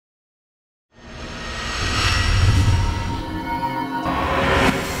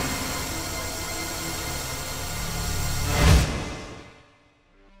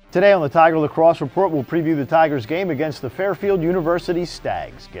Today on the Tiger Lacrosse Report, we'll preview the Tigers game against the Fairfield University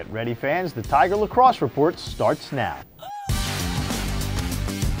Stags. Get ready, fans. The Tiger Lacrosse Report starts now.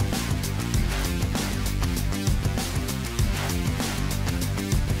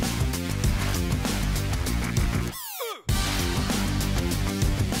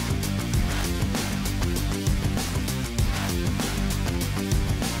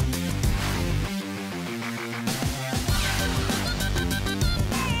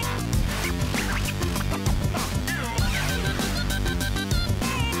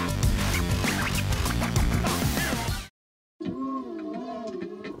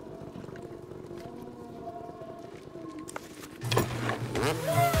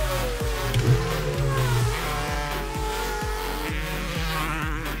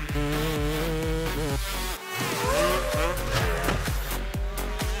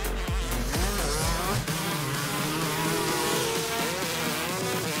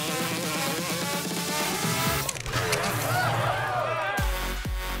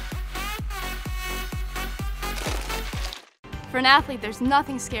 For an athlete, there's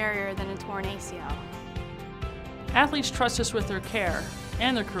nothing scarier than a torn ACL. Athletes trust us with their care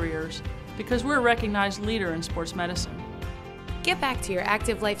and their careers because we're a recognized leader in sports medicine. Get back to your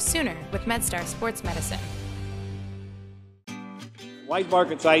active life sooner with MedStar Sports Medicine. Wise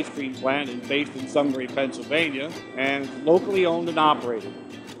Market's ice cream plant is based in Sunbury, Pennsylvania, and it's locally owned and operated.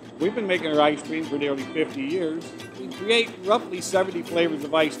 We've been making our ice cream for nearly 50 years. We create roughly 70 flavors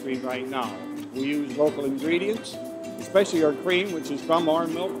of ice cream right now. We use local ingredients, especially our cream, which is from our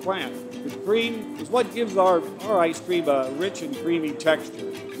milk plant. The cream is what gives our ice cream a rich and creamy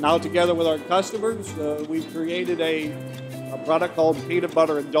texture. Now, together with our customers, we've created a product called Peanut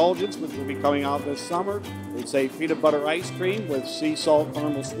Butter Indulgence, which will be coming out this summer. It's a peanut butter ice cream with sea salt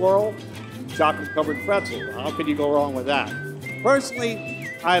caramel swirl, chocolate-covered pretzel. How could you go wrong with that? Personally,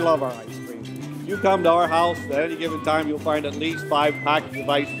 I love our ice cream. If you come to our house at any given time, you'll find at least 5 packages of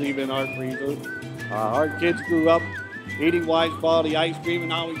ice cream in our freezer. Our kids grew up eating Wise quality ice cream, and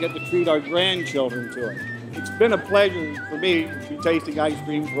now we get to treat our grandchildren to it. It's been a pleasure for me to be tasting ice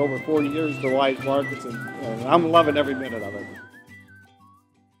cream for over 40 years at the Wise Markets, and I'm loving every minute of it.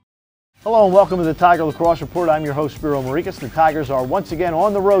 Hello and welcome to the Tiger Lacrosse Report. I'm your host, Spiro Morekas. The Tigers are once again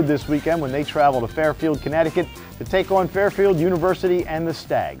on the road this weekend when they travel to Fairfield, Connecticut to take on Fairfield University and the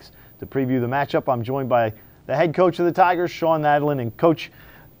Stags. To preview the matchup, I'm joined by the head coach of the Tigers, Shawn Nadelen. And Coach,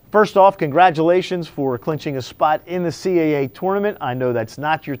 first off, congratulations for clinching a spot in the CAA tournament. I know that's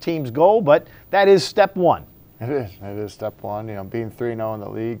not your team's goal, but that is step one. It is step one. You know, being 3-0 in the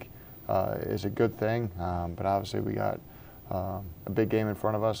league is a good thing, but obviously we got a big game in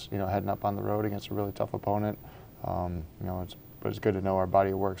front of us. You know, heading up on the road against a really tough opponent. You know, but it's good to know our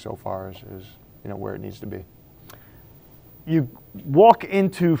body of work so far is you know, where it needs to be. You walk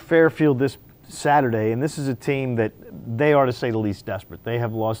into Fairfield this Saturday, and this is a team that they are, to say the least, desperate. They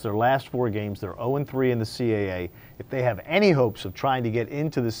have lost their last 4 games. They're 0-3 in the CAA. If they have any hopes of trying to get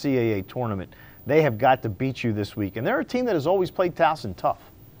into the CAA tournament, they have got to beat you this week. And they're a team that has always played Towson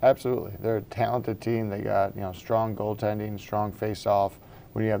tough. Absolutely. They're a talented team. They got, you know, strong goaltending, strong face-off.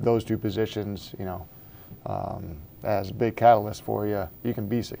 When you have those two positions, you know, as a big catalyst for you, you can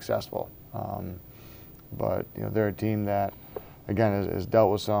be successful. But, you know, they're a team that, again, has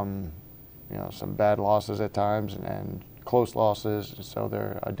dealt with some bad losses at times and close losses. So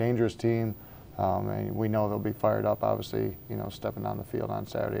they're a dangerous team, and we know they'll be fired up, obviously, you know, stepping on the field on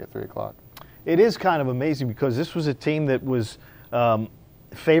Saturday at 3 o'clock. It is kind of amazing because this was a team that was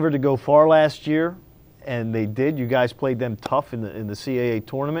favored to go far last year, and they did. You guys played them tough in the CAA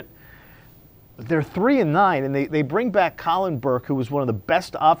tournament. They're 3-9, and they bring back Colin Burke, who was one of the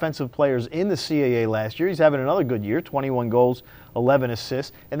best offensive players in the CAA last year. He's having another good year, 21 goals, 11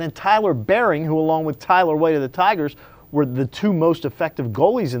 assists. And then Tyler Bering, who along with Tyler White of the Tigers were the 2 most effective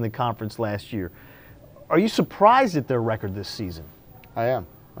goalies in the conference last year. Are you surprised at their record this season? I am.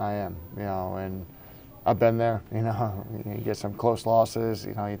 You know, and I've been there. You know, you get some close losses.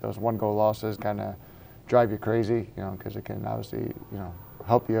 You know, those 1-goal losses kind of drive you crazy. You know, because it can obviously, you know,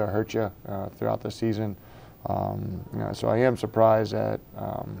 help you or hurt you throughout the season. You know, so I am surprised at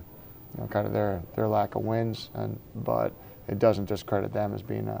you know, kind of their lack of wins, but it doesn't discredit them as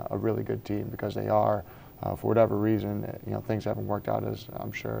being a really good team, because they are. For whatever reason, you know, things haven't worked out as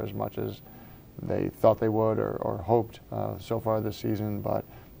I'm sure as much as they thought they would or hoped so far this season. But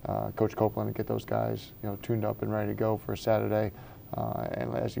Coach Copeland to get those guys, you know, tuned up and ready to go for Saturday.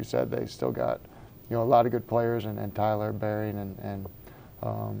 And as you said, they still got, you know, a lot of good players, and Tyler Bering and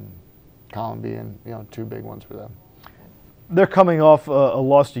Colin being, you know, 2 big ones for them. They're coming off a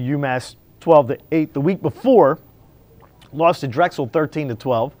loss to UMass 12-8 the week before. Lost to Drexel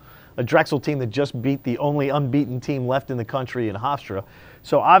 13-12. a Drexel team that just beat the only unbeaten team left in the country in Hofstra.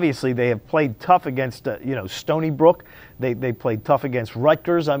 So obviously they have played tough against, Stony Brook. They played tough against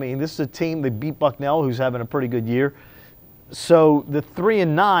Rutgers. I mean, this is a team that beat Bucknell, who's having a pretty good year. So the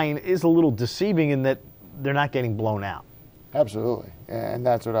 3-9 is a little deceiving in that they're not getting blown out. Absolutely, and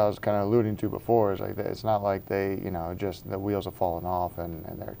that's what I was kind of alluding to before. Is like it's not like they, just the wheels have fallen off and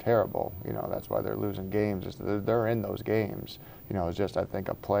they're terrible. That's why they're losing games. They're in those games. It's just I think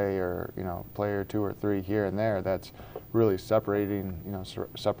a player 2 or 3 here and there that's really separating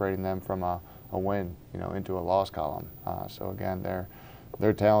them from a win, into a loss column. So again,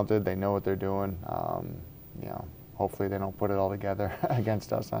 they're talented. They know what they're doing. Hopefully they don't put it all together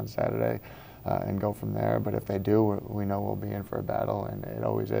against us on Saturday. And go from there. But if they do, we know we'll be in for a battle, and it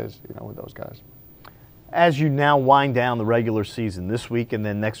always is, with those guys. As you now wind down the regular season this week and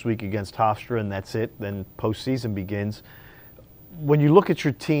then next week against Hofstra, and that's it, then postseason begins. When you look at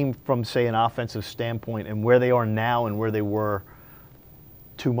your team from, say, an offensive standpoint and where they are now and where they were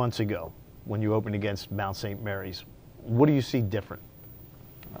 2 months ago when you opened against Mount St. Mary's, what do you see different?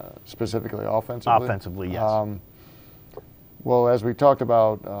 Specifically offensively? Offensively, yes. Well, as we talked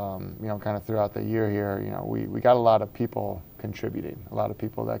about, kind of throughout the year here, we got a lot of people contributing, a lot of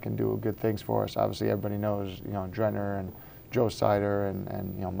people that can do good things for us. Obviously, everybody knows, Drenner and Joe Sider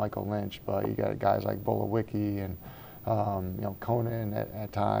and Michael Lynch, but you got guys like Bolowicki and, Conan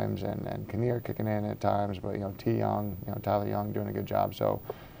at times and Kinnear kicking in at times, but, T. Young, Tyler Young doing a good job. So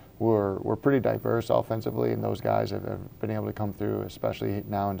we're pretty diverse offensively, and those guys have been able to come through, especially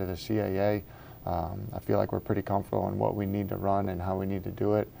now into the CAA. I feel like we're pretty comfortable in what we need to run and how we need to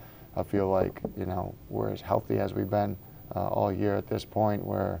do it. I feel like, we're as healthy as we've been all year at this point,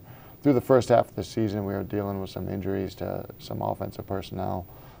 where through the first half of the season we were dealing with some injuries to some offensive personnel,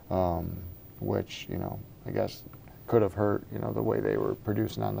 which, I guess could have hurt, the way they were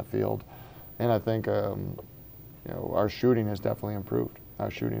producing on the field. And I think, our shooting has definitely improved. Our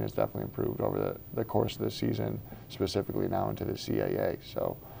shooting has definitely improved over the course of the season, specifically now into the CAA.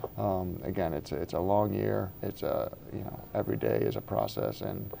 So again, it's a long year. It's every day is a process,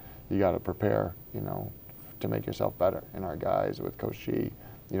 and you got to prepare, to make yourself better. And our guys with Coach G,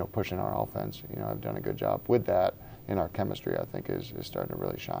 pushing our offense, have done a good job with that. And our chemistry, I think, is starting to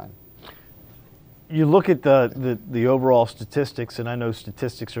really shine. You look at the overall statistics, and I know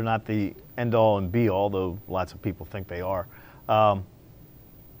statistics are not the end-all and be-all, though lots of people think they are.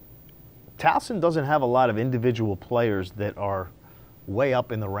 Towson doesn't have a lot of individual players that are way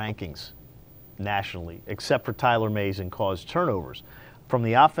up in the rankings nationally, except for Tyler Mays and cause turnovers. From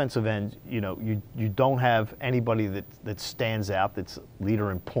the offensive end, you don't have anybody that stands out, that's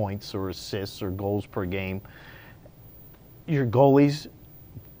leader in points or assists or goals per game. Your goalies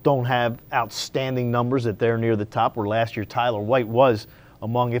don't have outstanding numbers that they're near the top, where last year Tyler White was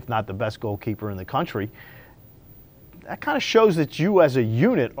among, if not the best goalkeeper in the country. That kind of shows that you as a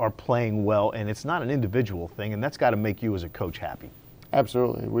unit are playing well, and it's not an individual thing, and that's got to make you as a coach happy.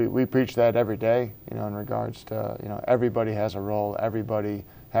 Absolutely. We preach that every day, in regards to, everybody has a role. Everybody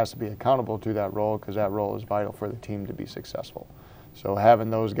has to be accountable to that role, because that role is vital for the team to be successful. So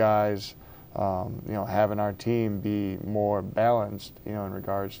having those guys, having our team be more balanced, in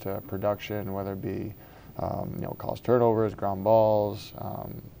regards to production, whether it be, caused turnovers, ground balls,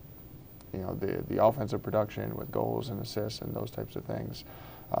 the offensive production with goals and assists and those types of things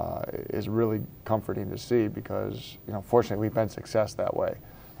is really comforting to see, because, fortunately we've been success that way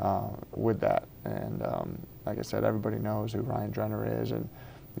with that. And like I said, everybody knows who Ryan Drenner is, and,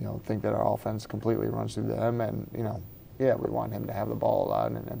 think that our offense completely runs through them. And, yeah, we want him to have the ball a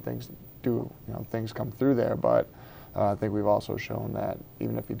lot, and things things come through there. But I think we've also shown that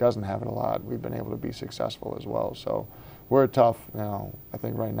even if he doesn't have it a lot, we've been able to be successful as well. So we're a tough, I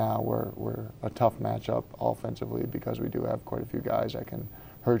think right now we're a tough matchup offensively, because we do have quite a few guys that can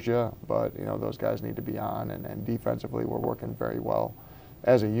hurt you, but those guys need to be on, and defensively we're working very well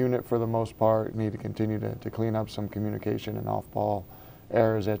as a unit for the most part. Need to continue to clean up some communication and off-ball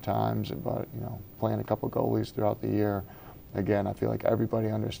errors at times, but playing a couple goalies throughout the year, again, I feel like everybody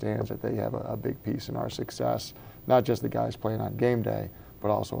understands that they have a big piece in our success, not just the guys playing on game day, but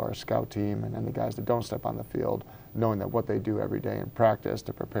also our scout team and the guys that don't step on the field, knowing that what they do every day in practice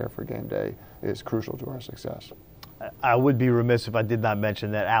to prepare for game day is crucial to our success. I would be remiss if I did not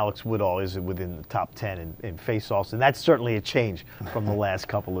mention that Alex Woodall is within the top 10 in face-offs, and that's certainly a change from the last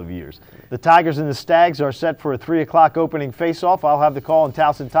couple of years. The Tigers and the Stags are set for a 3 o'clock opening face-off. I'll have the call on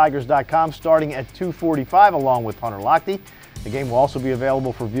TowsonTigers.com starting at 2:45 along with Hunter Lochte. The game will also be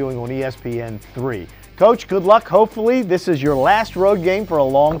available for viewing on ESPN3. Coach, good luck. Hopefully this is your last road game for a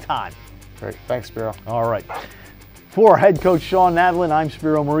long time. Great. Thanks, Spiro. All right. For head coach Shawn Nadelen, I'm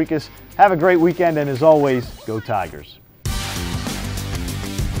Spiro Morekas. Have a great weekend, and as always, go Tigers.